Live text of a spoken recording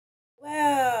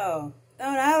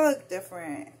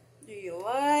different. Do you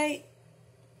like?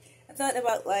 I thought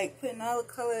about like putting all the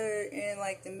color in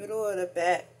like the middle of the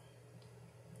back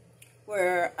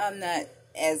where I'm not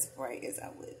as bright as I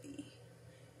would be.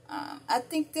 I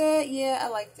think that, yeah, I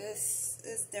like this.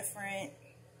 It's different.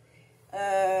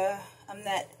 I'm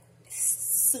not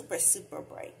super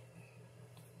bright.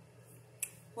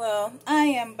 Well, I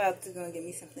am about to go and get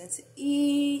me something to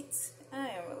eat. I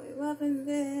am really loving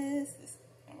this. It's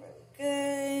really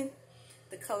good.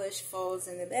 The color falls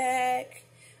in the back.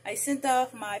 I sent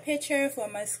off my picture for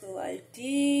my school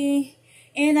ID.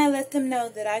 And I let them know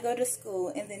that I go to school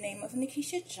in the name of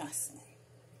Nikisha Johnson.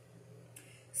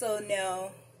 So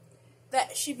now,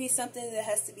 that should be something that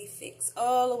has to be fixed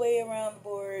all the way around the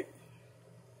board.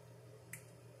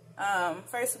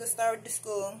 First, we'll start with the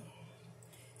school.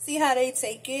 See how they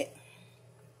take it.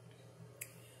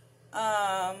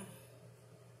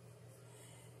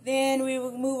 Then we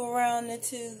will move around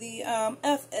into the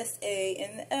FSA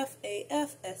and the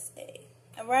FAFSA.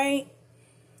 Alright?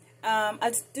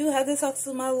 I do have to talk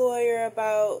to my lawyer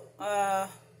about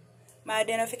my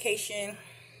identification.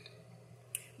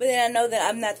 But then I know that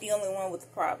I'm not the only one with the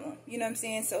problem. You know what I'm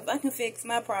saying? So if I can fix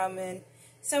my problem and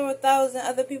several thousand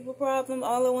other people's problem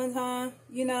all at one time,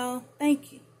 you know,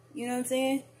 thank you. You know what I'm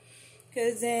saying?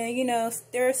 Because then, you know,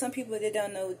 there are some people that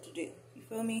don't know what to do. You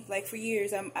feel me? Like for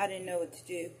years, I didn't know what to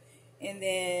do. And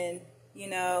then, you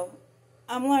know,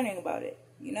 I'm learning about it,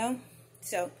 you know?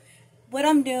 So what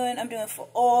I'm doing for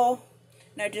all,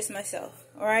 not just myself,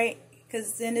 alright?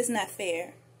 Because then it's not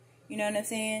fair. You know what I'm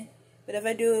saying? But if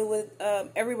I do it with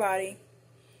everybody,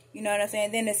 you know what I'm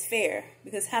saying, then it's fair.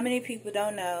 Because how many people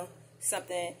don't know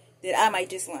something that I might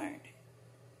just learned?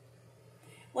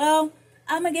 Well,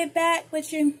 I'm going to get back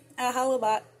with you. I'll holla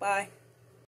back. Bye.